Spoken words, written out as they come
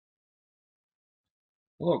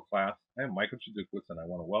Hello class, I am Michael Chadukowitz and I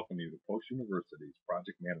want to welcome you to Post University's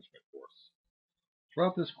Project Management course.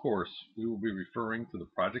 Throughout this course, we will be referring to the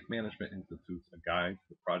Project Management Institute's A Guide to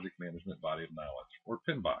the Project Management Body of Knowledge, or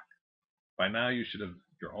PMBOK. By now you should have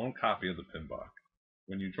your own copy of the PMBOK.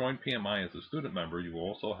 When you join PMI as a student member, you will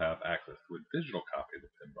also have access to a digital copy of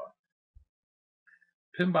the PMBOK.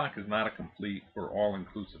 PMBOK is not a complete or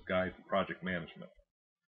all-inclusive guide to project management.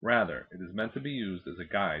 Rather, it is meant to be used as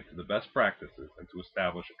a guide to the best practices and to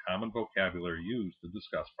establish a common vocabulary used to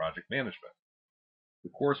discuss project management. The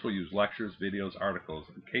course will use lectures, videos, articles,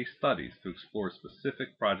 and case studies to explore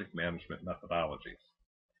specific project management methodologies.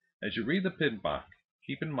 As you read the PMBOK,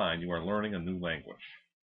 keep in mind you are learning a new language.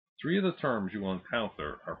 Three of the terms you will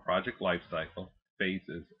encounter are project lifecycle,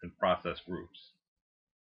 phases, and process groups.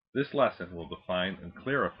 This lesson will define and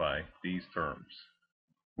clarify these terms.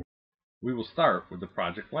 We will start with the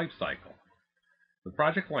project lifecycle. The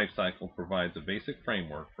project lifecycle provides a basic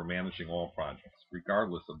framework for managing all projects,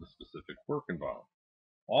 regardless of the specific work involved.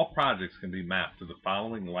 All projects can be mapped to the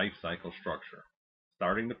following lifecycle structure: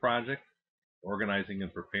 starting the project, organizing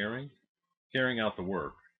and preparing, carrying out the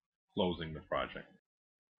work, closing the project.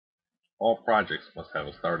 All projects must have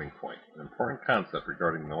a starting point. An important concept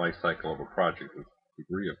regarding the life cycle of a project is the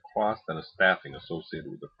degree of cost and of staffing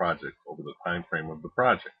associated with the project over the time frame of the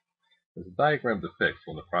project. As the diagram depicts,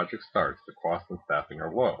 when the project starts, the cost and staffing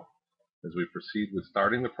are low. As we proceed with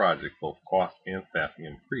starting the project, both cost and staffing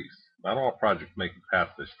increase. Not all projects make it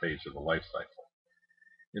past this stage of the life cycle.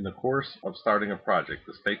 In the course of starting a project,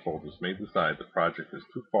 the stakeholders may decide the project is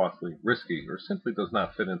too costly, risky, or simply does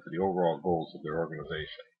not fit into the overall goals of their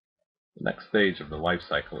organization. The next stage of the life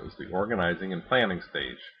cycle is the organizing and planning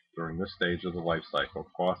stage. During this stage of the life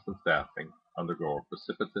cycle, cost and staffing undergo a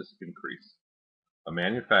precipitous increase. A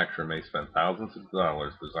manufacturer may spend thousands of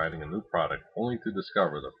dollars designing a new product only to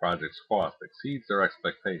discover the project's cost exceeds their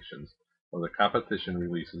expectations or the competition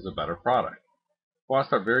releases a better product.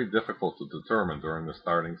 Costs are very difficult to determine during the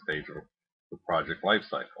starting stage of the project life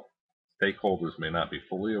cycle. Stakeholders may not be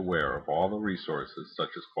fully aware of all the resources,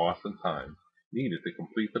 such as cost and time, needed to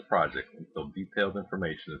complete the project until detailed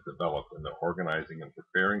information is developed in the organizing and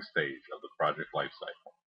preparing stage of the project life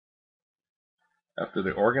cycle. After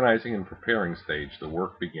the organizing and preparing stage, the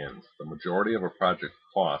work begins. The majority of a project's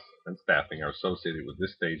costs and staffing are associated with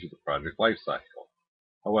this stage of the project life cycle.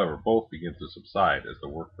 However, both begin to subside as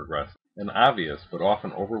the work progresses. An obvious but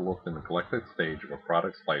often overlooked and neglected stage of a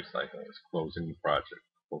product's life cycle is closing the project.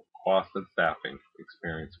 Both cost and staffing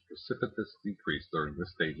experience a precipitous decrease during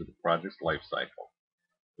this stage of the project's life cycle.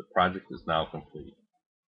 The project is now complete.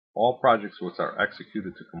 All projects which are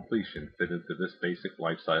executed to completion fit into this basic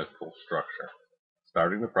life cycle structure: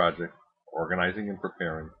 starting the project, organizing and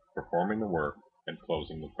preparing, performing the work, and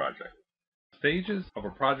closing the project. Stages of a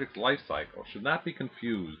project's life cycle should not be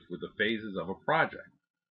confused with the phases of a project.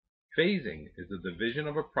 Phasing is the division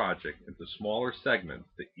of a project into smaller segments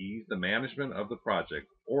to ease the management of the project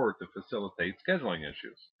or to facilitate scheduling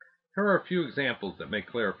issues. Here are a few examples that may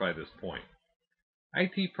clarify this point.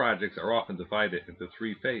 IT projects are often divided into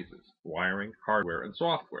three phases: wiring, hardware, and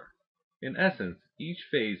software. In essence, each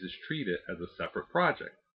phase is treated as a separate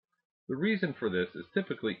project. The reason for this is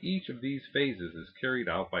typically each of these phases is carried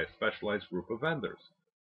out by a specialized group of vendors.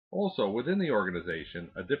 Also, within the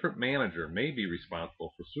organization, a different manager may be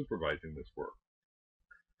responsible for supervising this work.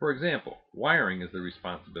 For example, wiring is the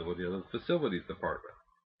responsibility of the facilities department.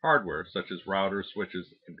 Hardware, such as routers,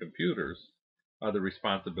 switches, and computers, are the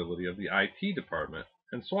responsibility of the IT department,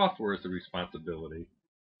 and software is the responsibility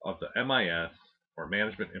of the MIS, or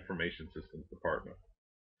Management Information Systems Department.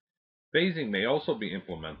 Phasing may also be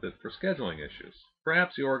implemented for scheduling issues.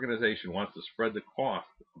 Perhaps the organization wants to spread the cost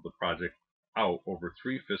of the project out over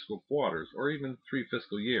 3 fiscal quarters or even 3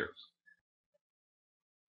 fiscal years.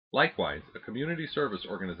 Likewise, a community service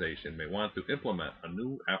organization may want to implement a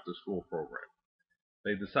new after-school program.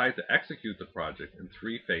 They decide to execute the project in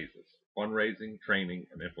 3 phases: fundraising, training,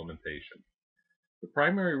 and implementation. The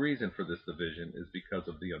primary reason for this division is because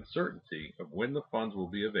of the uncertainty of when the funds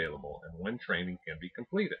will be available and when training can be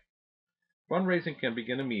completed. Fundraising can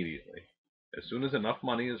begin immediately. As soon as enough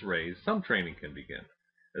money is raised, some training can begin.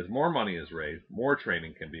 As more money is raised, more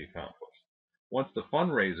training can be accomplished. Once the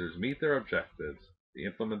fundraisers meet their objectives, the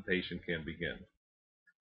implementation can begin.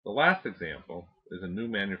 The last example is a new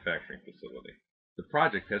manufacturing facility. The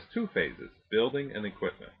project has 2 phases: building and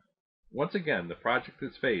equipment. Once again, the project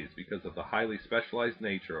is phased because of the highly specialized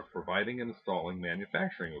nature of providing and installing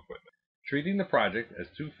manufacturing equipment. Treating the project as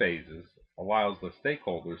 2 phases allows the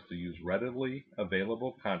stakeholders to use readily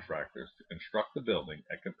available contractors to construct the building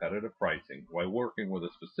at competitive pricing while working with a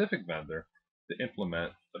specific vendor to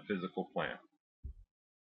implement the physical plant.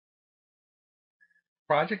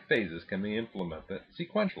 Project phases can be implemented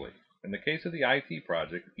sequentially. In the case of the IT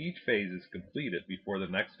project, each phase is completed before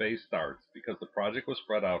the next phase starts because the project was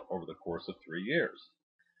spread out over the course of 3 years.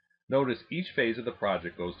 Notice each phase of the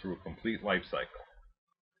project goes through a complete life cycle.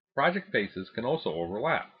 Project phases can also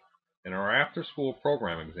overlap. In our after-school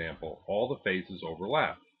program example, all the phases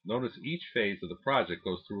overlap. Notice each phase of the project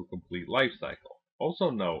goes through a complete life cycle. Also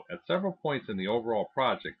note, at several points in the overall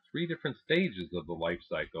project, 3 different stages of the life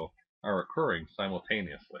cycle are occurring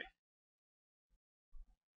simultaneously.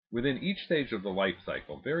 Within each stage of the life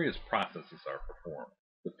cycle, various processes are performed.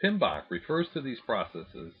 The PMBOK refers to these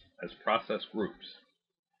processes as process groups.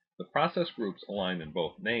 The process groups align in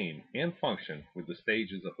both name and function with the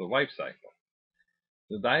stages of the life cycle.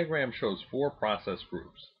 The diagram shows 4 process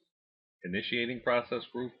groups: initiating process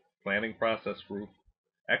group, planning process group,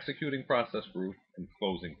 executing process group, and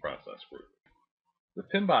closing process group. The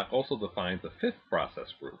PMBOK also defines a 5th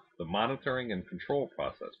process group, the monitoring and control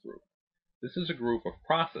process group. This is a group of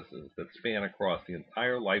processes that span across the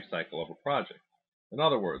entire life cycle of a project. In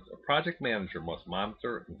other words, a project manager must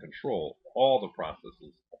monitor and control all the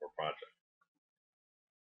processes of a project.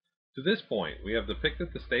 To this point, we have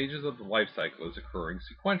depicted the stages of the life cycle as occurring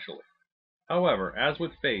sequentially. However, as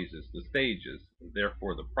with phases, the stages, and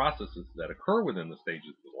therefore the processes that occur within the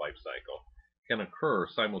stages of the life cycle, can occur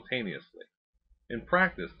simultaneously. In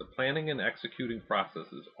practice, the planning and executing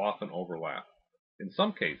processes often overlap. In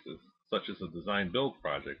some cases, such as a design-build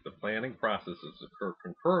project, the planning processes occur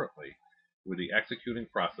concurrently with the executing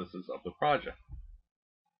processes of the project.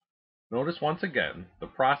 Notice once again, the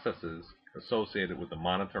processes associated with the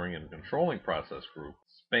monitoring and controlling process group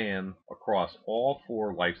span across all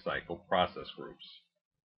 4 life cycle process groups.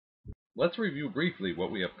 Let's review briefly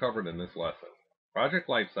what we have covered in this lesson. Project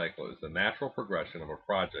life cycle is the natural progression of a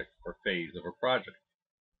project or phase of a project.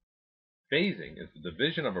 Phasing is the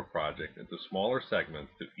division of a project into smaller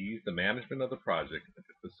segments to ease the management of the project and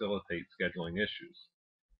to facilitate scheduling issues.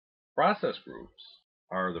 Process groups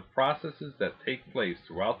are the processes that take place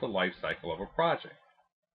throughout the life cycle of a project.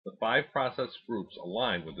 The 5 process groups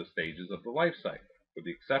align with the stages of the life cycle, with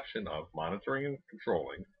the exception of monitoring and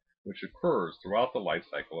controlling, which occurs throughout the life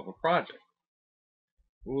cycle of a project.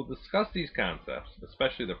 We will discuss these concepts,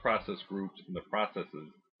 especially the process groups and the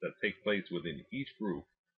processes that take place within each group,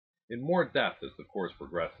 in more depth as the course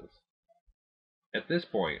progresses. At this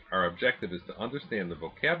point, our objective is to understand the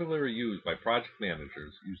vocabulary used by project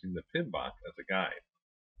managers using the PMBOK as a guide.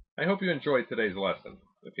 I hope you enjoyed today's lesson.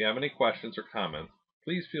 If you have any questions or comments,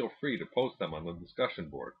 please feel free to post them on the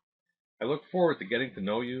discussion board. I look forward to getting to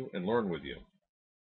know you and learn with you.